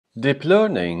Deep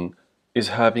learning is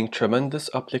having tremendous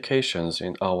applications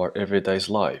in our everyday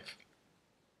life.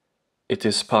 It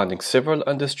is spanning several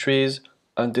industries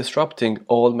and disrupting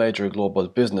all major global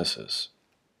businesses.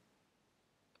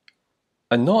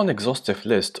 A non-exhaustive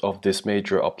list of these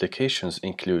major applications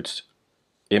includes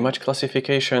image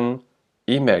classification,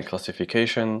 email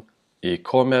classification,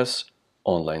 e-commerce,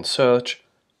 online search,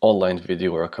 online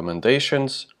video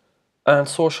recommendations, and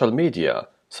social media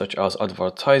such as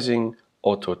advertising,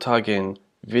 auto-tagging,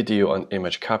 video and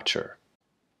image capture.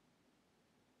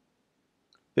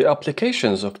 The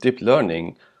applications of deep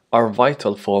learning are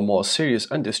vital for more serious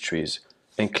industries,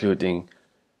 including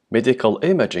medical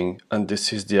imaging and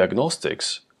disease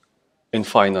diagnostics. In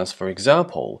finance, for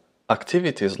example,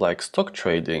 activities like stock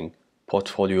trading,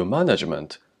 portfolio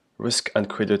management, risk and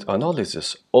credit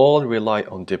analysis all rely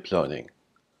on deep learning.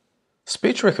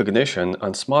 Speech recognition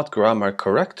and smart grammar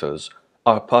correctors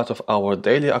are part of our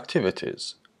daily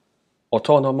activities.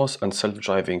 Autonomous and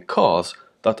self-driving cars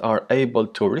that are able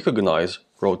to recognize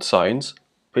road signs,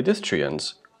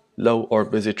 pedestrians, low or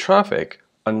busy traffic,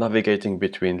 and navigating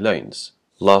between lanes.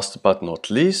 Last but not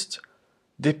least,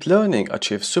 deep learning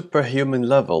achieves superhuman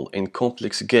level in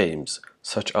complex games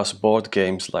such as board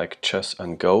games like chess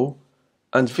and Go,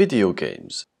 and video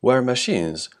games where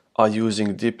machines are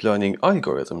using deep learning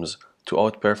algorithms to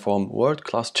outperform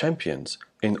world-class champions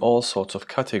in all sorts of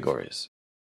categories.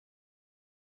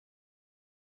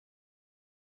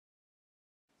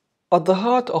 At the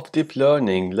heart of deep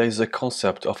learning lays the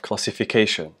concept of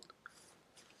classification.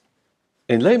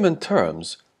 In layman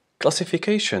terms,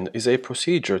 classification is a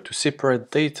procedure to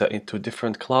separate data into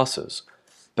different classes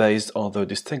based on their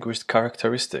distinguished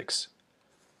characteristics.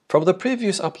 From the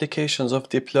previous applications of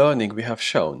deep learning we have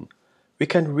shown, we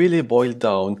can really boil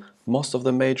down most of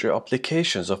the major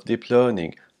applications of deep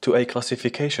learning to a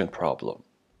classification problem.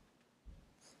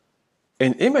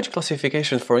 In image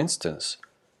classification, for instance,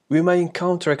 we may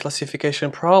encounter a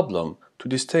classification problem to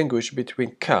distinguish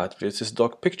between cat versus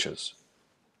dog pictures.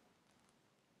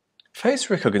 Face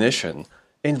recognition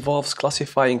involves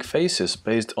classifying faces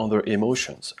based on their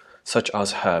emotions, such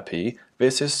as happy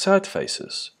versus sad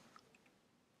faces.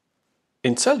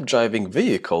 In self-driving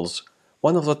vehicles,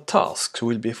 one of the tasks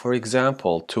will be, for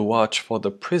example, to watch for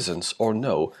the presence or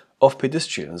no of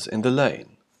pedestrians in the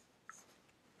lane.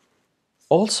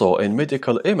 Also, in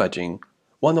medical imaging,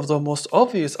 one of the most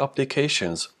obvious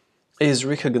applications is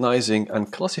recognizing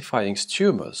and classifying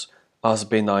tumors as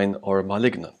benign or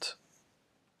malignant.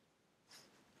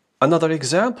 Another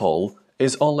example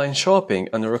is online shopping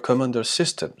and recommender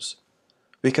systems.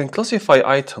 We can classify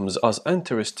items as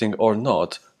interesting or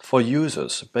not for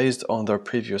users based on their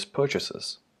previous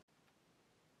purchases.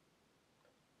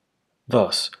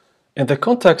 Thus, in the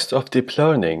context of deep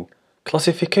learning,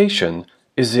 classification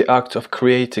is the act of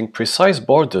creating precise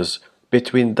borders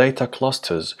between data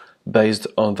clusters based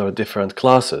on their different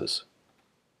classes.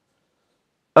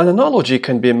 An analogy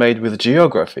can be made with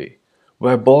geography,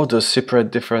 where borders separate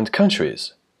different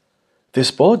countries.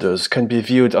 These borders can be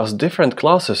viewed as different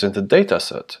classes in the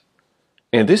dataset.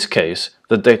 In this case,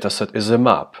 the dataset is a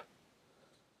map.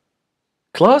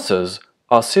 Classes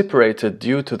are separated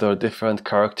due to their different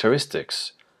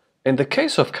characteristics. In the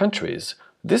case of countries,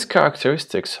 these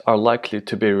characteristics are likely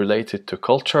to be related to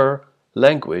culture,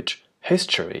 language,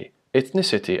 history,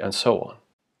 ethnicity, and so on.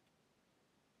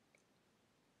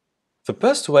 The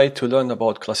best way to learn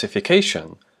about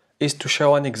classification is to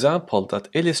show an example that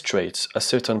illustrates a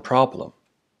certain problem.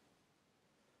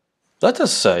 Let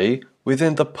us say,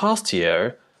 within the past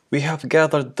year, we have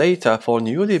gathered data for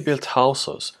newly built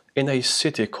houses in a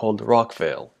city called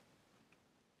Rockville.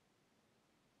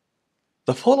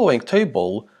 The following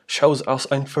table shows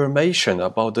us information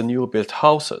about the new built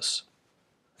houses.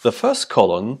 The first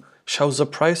column shows the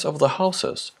price of the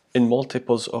houses in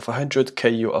multiples of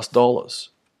 100K US dollars.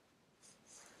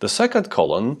 The second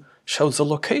column shows the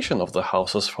location of the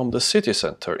houses from the city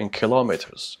center in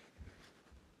kilometers.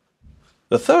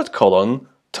 The third column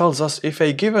tells us if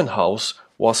a given house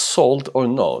was sold or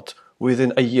not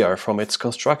within a year from its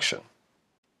construction.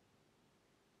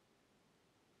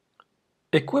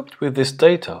 Equipped with this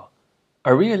data,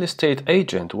 a real estate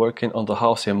agent working on the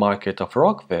housing market of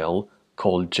Rockville,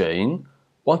 called Jane,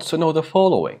 wants to know the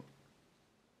following.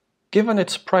 Given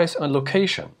its price and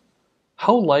location,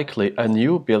 how likely a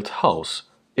new built house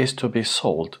is to be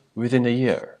sold within a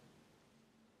year?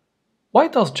 Why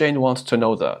does Jane want to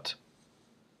know that?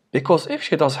 Because if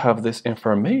she does have this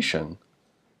information,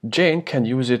 Jane can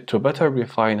use it to better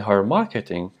refine her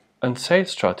marketing and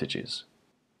sales strategies.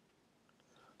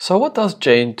 So what does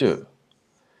Jane do?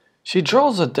 She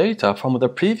draws the data from the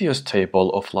previous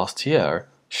table of last year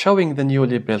showing the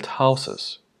newly built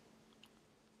houses.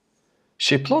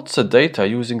 She plots the data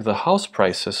using the house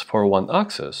prices for one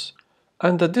axis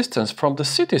and the distance from the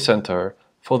city center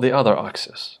for the other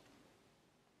axis.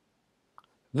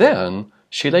 Then,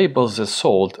 she labels the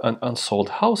sold and unsold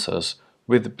houses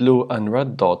with blue and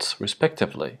red dots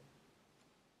respectively.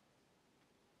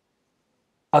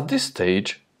 At this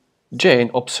stage, Jane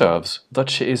observes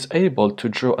that she is able to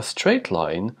draw a straight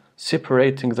line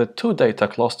separating the two data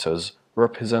clusters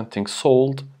representing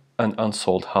sold and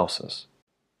unsold houses.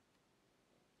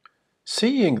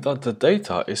 Seeing that the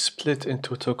data is split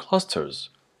into two clusters,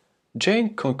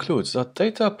 Jane concludes that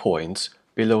data points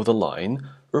below the line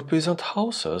represent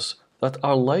houses that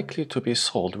are likely to be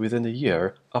sold within a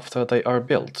year after they are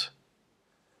built.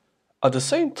 At the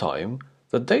same time,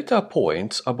 the data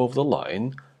points above the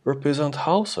line represent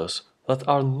houses that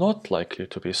are not likely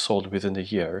to be sold within a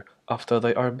year after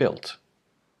they are built.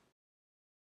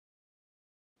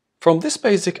 From this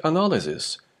basic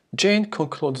analysis, Jane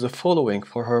concludes the following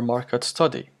for her market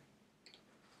study.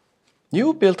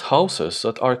 New built houses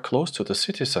that are close to the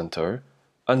city center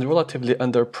and relatively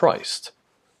underpriced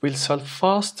will sell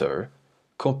faster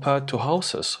compared to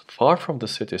houses far from the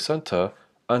city center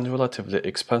and relatively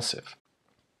expensive.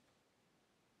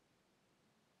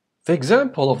 The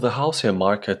example of the housing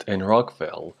market in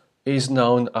Rockville is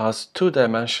known as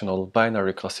two-dimensional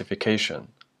binary classification.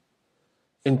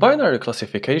 In binary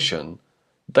classification,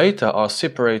 data are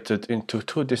separated into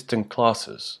two distinct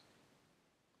classes.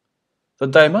 The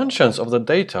dimensions of the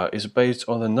data is based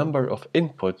on the number of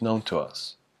input known to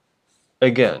us.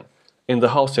 Again, in the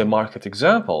housing market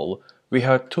example, we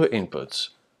had two inputs,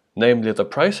 namely the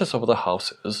prices of the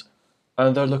houses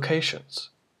and their locations.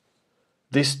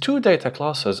 These two data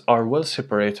classes are well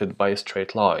separated by a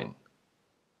straight line.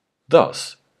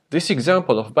 Thus, this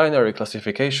example of binary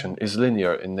classification is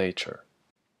linear in nature.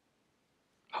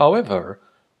 However,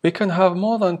 we can have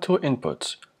more than two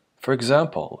inputs. For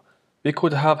example, we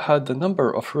could have had the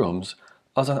number of rooms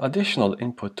as an additional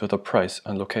input to the price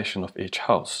and location of each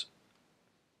house.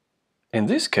 In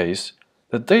this case,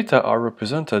 the data are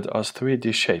represented as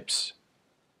 3D shapes.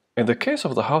 In the case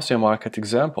of the housing market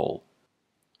example,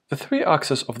 the three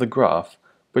axes of the graph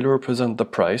will represent the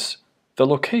price, the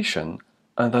location,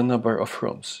 and the number of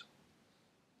rooms.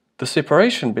 The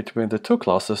separation between the two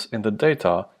classes in the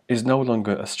data is no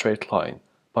longer a straight line,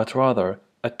 but rather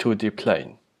a 2D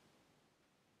plane.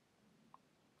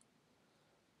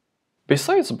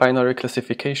 Besides binary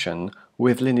classification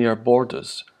with linear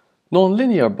borders,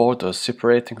 non-linear borders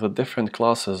separating the different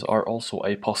classes are also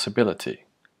a possibility.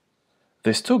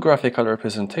 These two graphical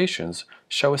representations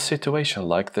show a situation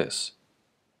like this.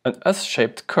 An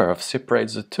S-shaped curve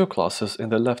separates the two classes in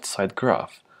the left side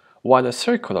graph, while a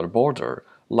circular border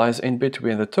lies in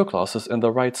between the two classes in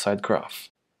the right side graph.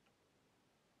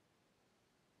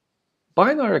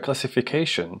 Binary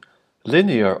classification,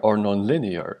 linear or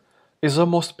non-linear, is the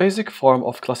most basic form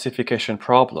of classification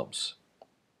problems.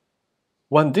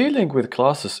 When dealing with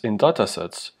classes in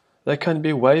datasets, there can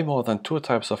be way more than two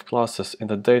types of classes in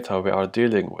the data we are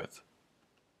dealing with.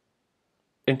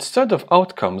 Instead of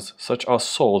outcomes such as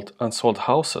sold and unsold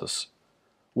houses,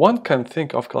 one can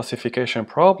think of classification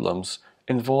problems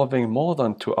involving more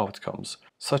than two outcomes,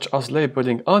 such as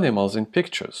labeling animals in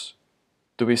pictures.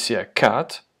 Do we see a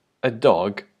cat, a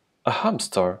dog, a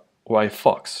hamster, or a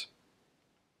fox?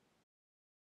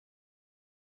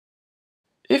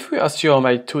 If we assume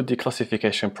a 2D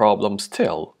classification problem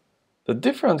still, the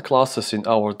different classes in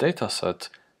our dataset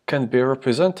can be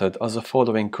represented as the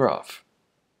following graph.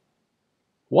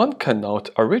 One can note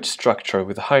a rich structure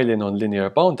with highly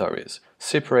nonlinear boundaries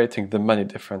separating the many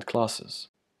different classes.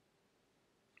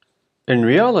 In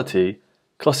reality,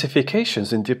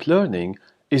 classifications in deep learning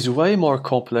is way more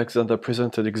complex than the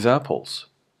presented examples.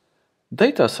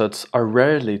 Datasets are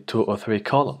rarely 2 or 3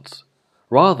 columns,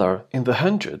 rather in the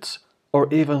hundreds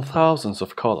or even thousands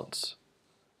of columns.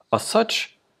 As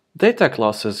such, data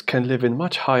classes can live in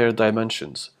much higher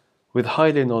dimensions with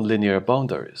highly nonlinear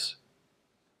boundaries.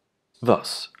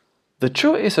 Thus, the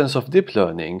true essence of deep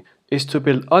learning is to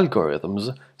build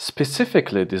algorithms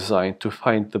specifically designed to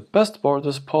find the best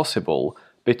borders possible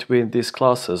between these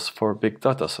classes for big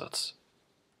datasets.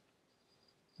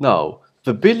 Now,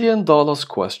 the billion-dollar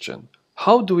question: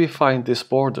 how do we find these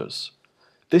borders?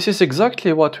 This is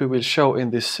exactly what we will show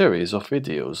in this series of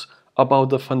videos about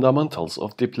the fundamentals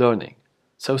of deep learning,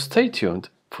 so stay tuned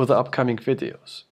for the upcoming videos.